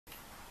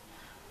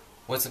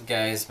What's up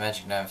guys,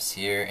 Magic Knives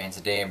here, and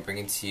today I'm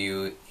bringing to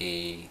you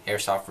a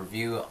airsoft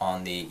review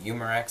on the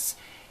Umarex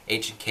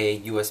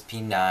HK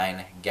USP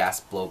 9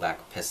 gas blowback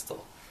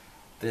pistol.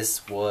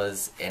 This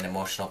was an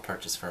emotional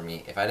purchase for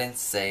me. If I didn't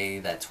say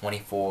that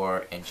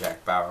 24 and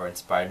Jack Bauer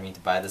inspired me to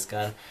buy this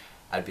gun,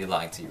 I'd be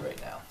lying to you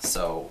right now.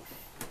 So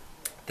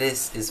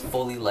this is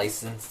fully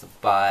licensed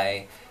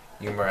by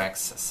Umarex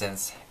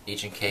since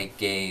H&K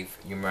gave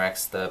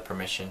Umarex the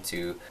permission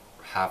to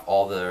have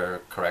all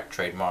the correct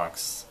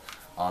trademarks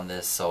on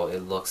this, so it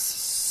looks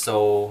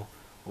so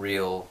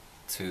real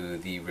to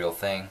the real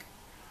thing,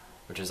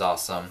 which is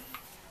awesome.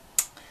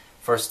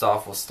 First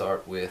off, we'll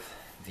start with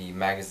the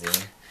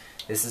magazine.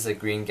 This is a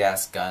green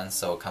gas gun,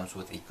 so it comes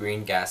with a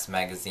green gas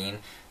magazine.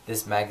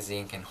 This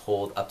magazine can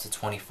hold up to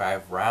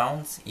 25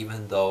 rounds,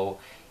 even though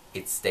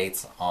it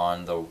states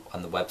on the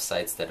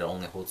websites that it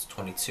only holds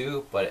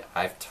 22, but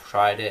I've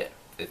tried it.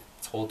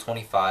 It's hold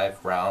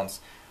 25 rounds,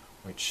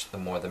 which the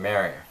more the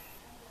merrier.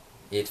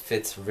 It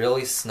fits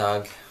really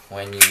snug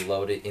when you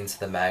load it into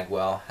the mag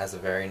well. Has a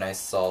very nice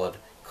solid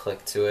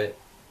click to it.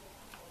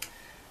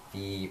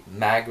 The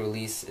mag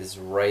release is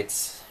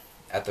right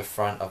at the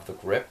front of the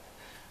grip,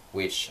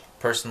 which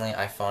personally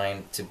I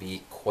find to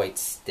be quite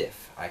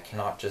stiff. I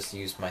cannot just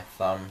use my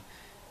thumb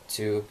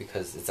too,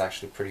 because it's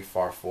actually pretty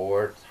far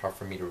forward, hard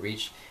for me to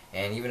reach,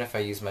 and even if I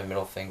use my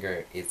middle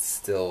finger,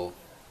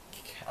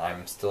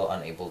 I'm still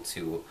unable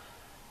to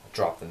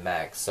drop the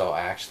mag, so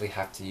I actually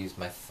have to use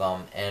my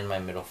thumb and my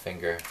middle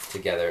finger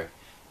together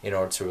in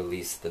order to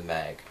release the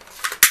mag.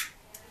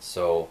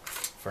 So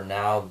for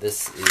now,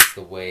 this is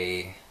the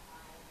way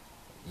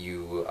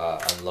you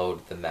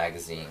unload the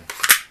magazine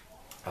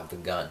of the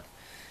gun.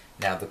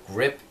 Now the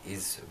grip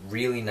is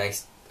really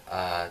nice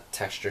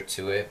texture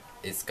to it.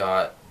 It's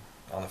got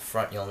on the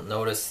front, you'll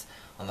notice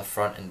on the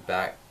front and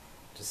back,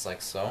 just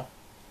like so,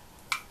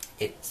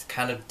 it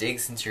kind of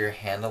digs into your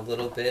hand a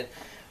little bit,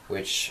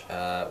 which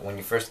when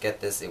you first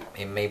get this,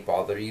 it may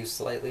bother you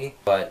slightly,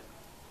 but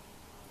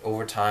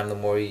over time, the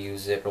more you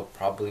use it, it'll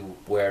probably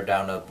wear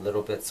down a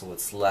little bit, so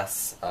it's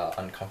less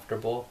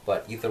uncomfortable.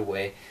 But either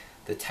way,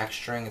 the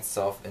texturing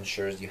itself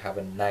ensures you have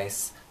a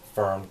nice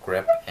firm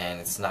grip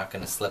and it's not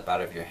going to slip out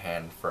of your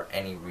hand for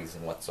any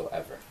reason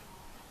whatsoever.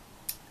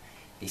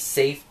 The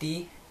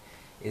safety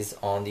is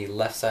on the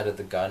left side of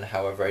the gun.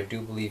 However, I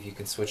do believe you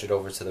can switch it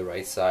over to the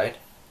right side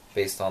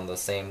based on the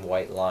same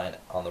white line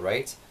on the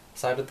right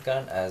side of the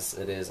gun as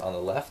it is on the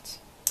left.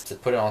 To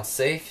put it on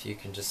safe, you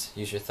can just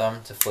use your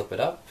thumb to flip it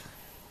up,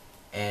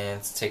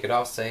 and to take it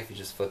off safe, you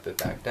just flip it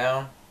back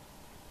down.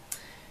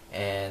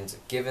 And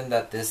given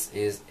that this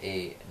is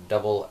a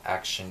double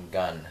action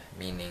gun,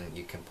 meaning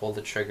you can pull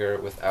the trigger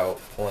without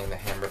pulling the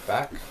hammer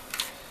back,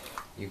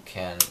 you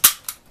can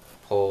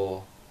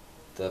pull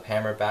the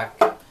hammer back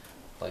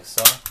like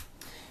so,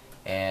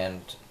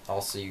 and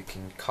also you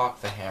can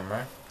cock the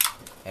hammer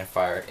and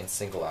fire it in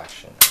single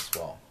action as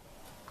well.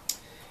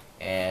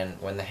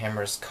 And when the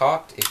hammer is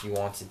cocked, if you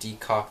want to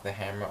decock the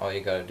hammer, all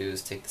you gotta do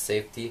is take the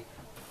safety,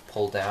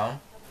 pull down,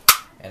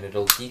 and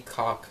it'll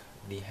decock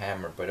the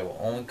hammer, but it will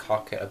only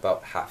cock it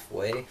about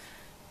halfway.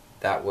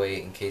 That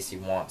way, in case you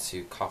want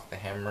to cock the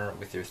hammer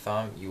with your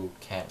thumb, you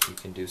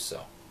can do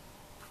so.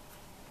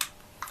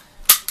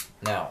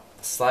 Now,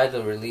 the slide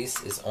to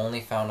release is only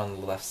found on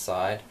the left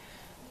side.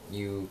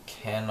 You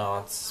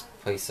cannot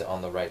place it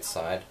on the right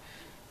side,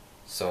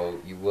 so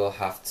you will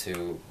have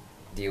to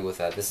deal with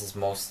that. This is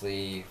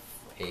mostly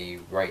a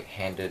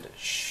right-handed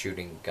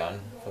shooting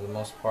gun for the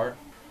most part.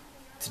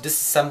 To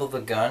disassemble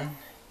the gun,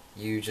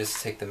 you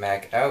just take the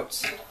mag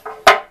out,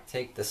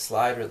 take the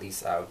slide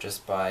release out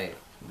just by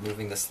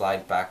moving the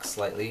slide back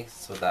slightly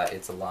so that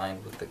it's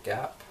aligned with the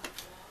gap.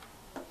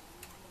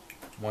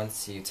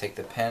 Once you take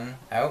the pin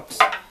out,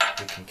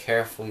 you can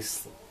carefully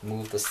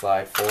move the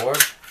slide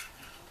forward,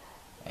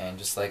 and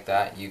just like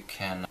that you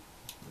can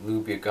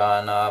lube your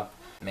gun up,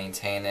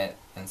 maintain it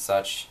and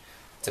such.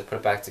 To put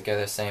it back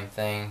together, same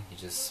thing, you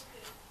just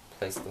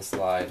place the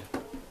slide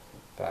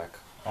back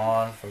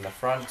on from the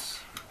front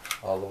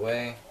all the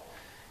way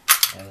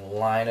and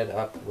line it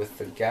up with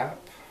the gap.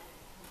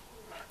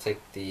 Take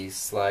the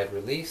slide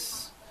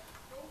release,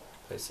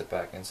 place it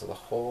back into the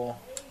hole,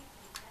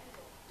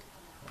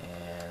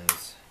 and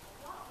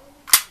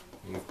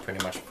you've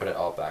pretty much put it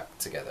all back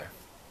together.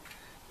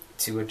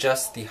 To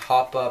adjust the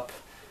hop up,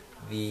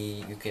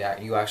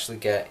 you actually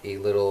get a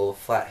little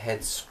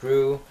flathead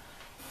screw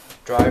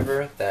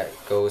driver that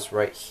goes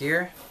right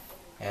here,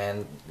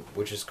 and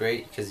which is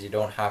great because you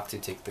don't have to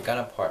take the gun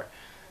apart.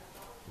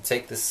 You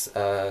take this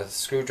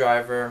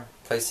screwdriver,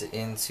 place it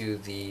into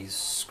the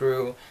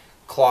screw.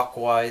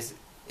 Clockwise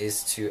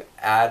is to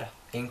add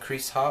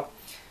increase hop,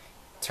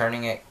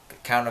 turning it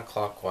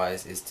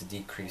counterclockwise is to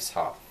decrease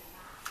hop.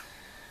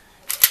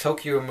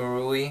 Tokyo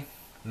Marui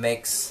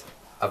makes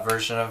a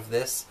version of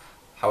this,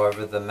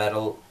 however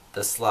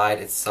the slide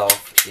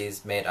itself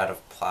is made out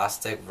of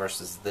plastic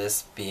versus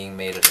this being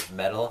made out of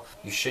metal.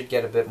 You should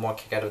get a bit more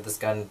kick out of this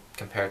gun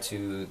compared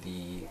to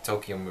the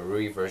Tokyo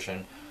Marui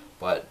version,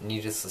 but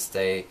needless to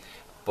say,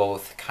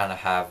 both kind of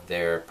have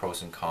their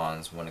pros and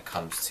cons when it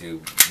comes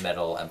to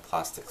metal and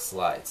plastic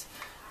slides.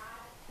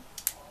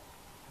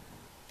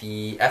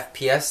 The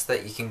FPS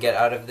that you can get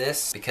out of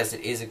this, because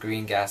it is a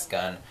green gas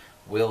gun,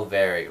 will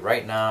vary.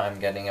 Right now I'm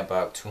getting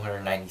about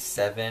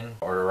 297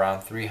 or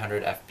around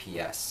 300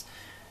 FPS.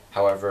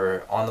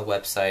 However, on the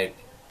website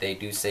they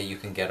do say you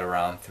can get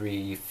around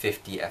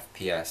 350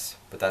 FPS,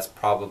 but that's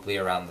probably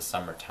around the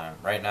summertime.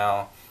 Right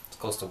now it's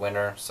close to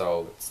winter,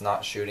 so it's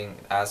not shooting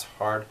as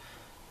hard,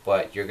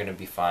 but you're going to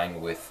be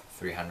fine with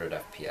 300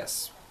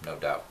 FPS, no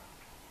doubt.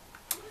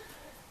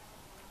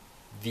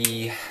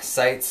 The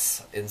sights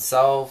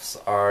themselves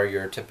are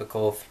your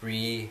typical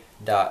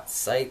 3-dot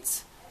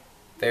sights,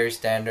 very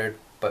standard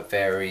but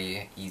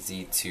very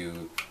easy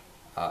to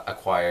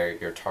acquire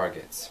your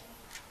targets.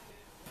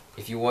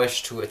 If you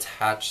wish to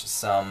attach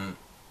some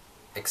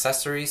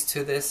accessories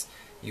to this,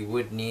 you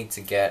would need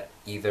to get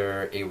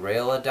either a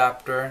rail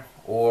adapter,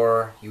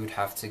 or you would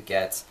have to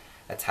get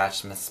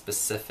attachments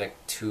specific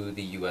to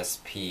the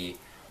USP.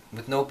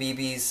 With no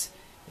BBs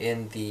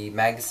in the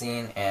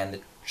magazine and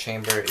the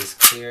chamber is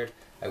cleared,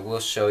 I will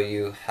show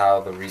you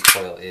how the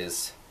recoil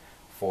is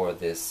for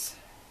this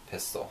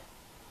pistol.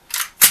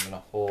 I'm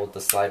going to hold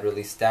the slide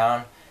release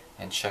down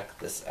and check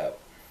this out.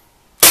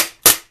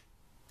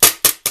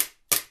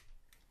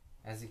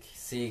 As you can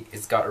see,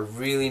 it's got a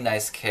really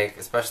nice kick,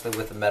 especially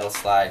with the metal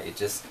slide.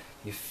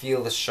 You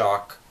feel the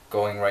shock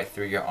going right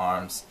through your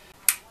arms.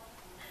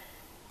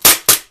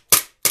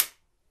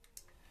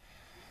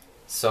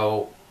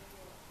 So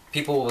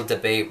people will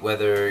debate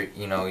whether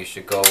you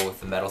should go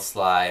with the metal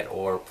slide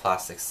or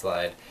plastic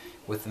slide.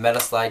 With the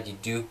metal slide, you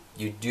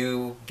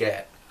do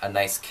get a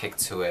nice kick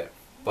to it,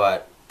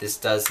 but this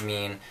does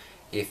mean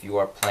if you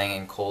are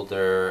playing in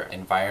colder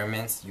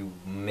environments, you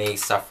may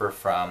suffer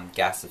from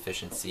gas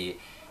efficiency,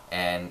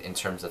 and in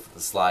terms of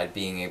the slide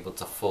being able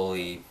to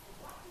fully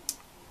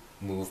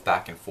move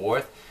back and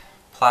forth.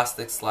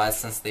 Plastic slides,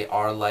 since they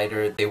are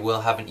lighter, they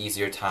will have an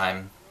easier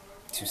time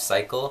to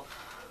cycle,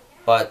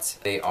 but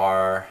they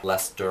are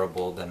less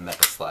durable than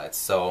metal slides.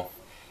 So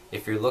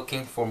if you're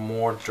looking for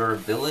more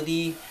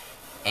durability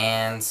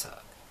and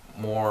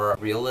more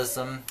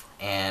realism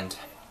and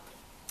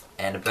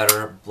a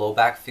better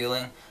blowback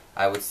feeling,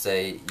 I would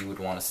say you would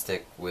want to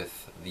stick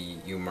with the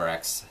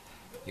Umarex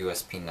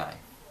USP 9.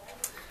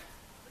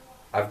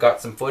 I've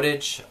got some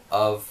footage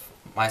of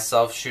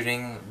myself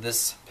shooting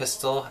this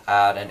pistol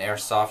at an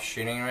airsoft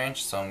shooting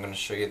range, so I'm going to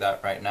show you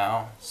that right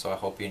now, so I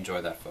hope you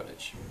enjoy that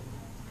footage.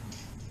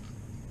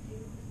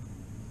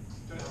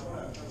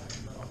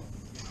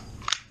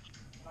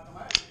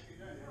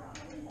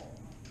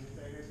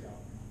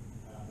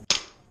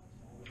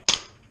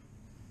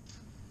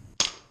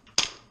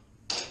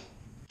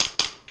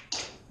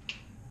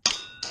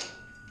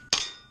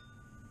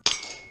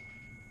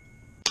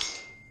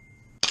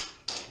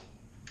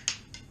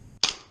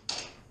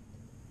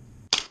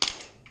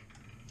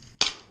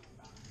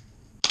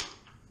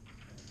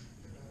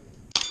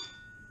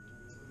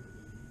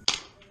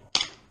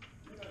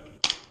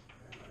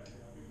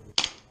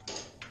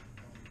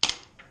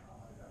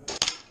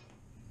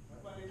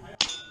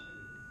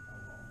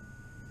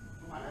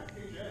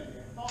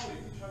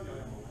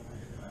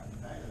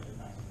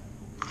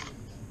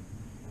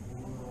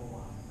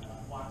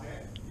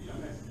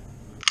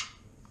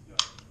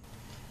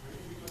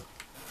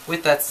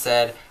 With that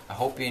said, I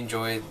hope you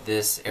enjoyed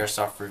this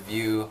airsoft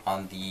review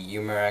on the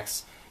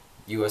Umarex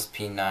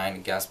USP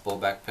 9 gas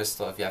blowback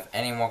pistol. If you have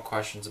any more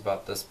questions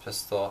about this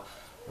pistol,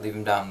 leave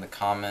them down in the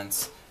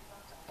comments.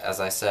 As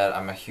I said,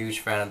 I'm a huge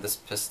fan of this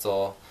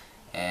pistol,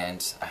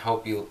 and I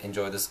hope you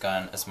enjoy this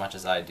gun as much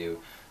as I do.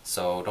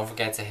 So don't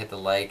forget to hit the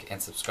like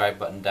and subscribe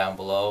button down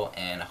below,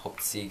 and I hope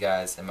to see you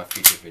guys in my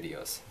future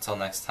videos. Until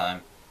next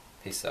time,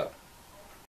 peace out.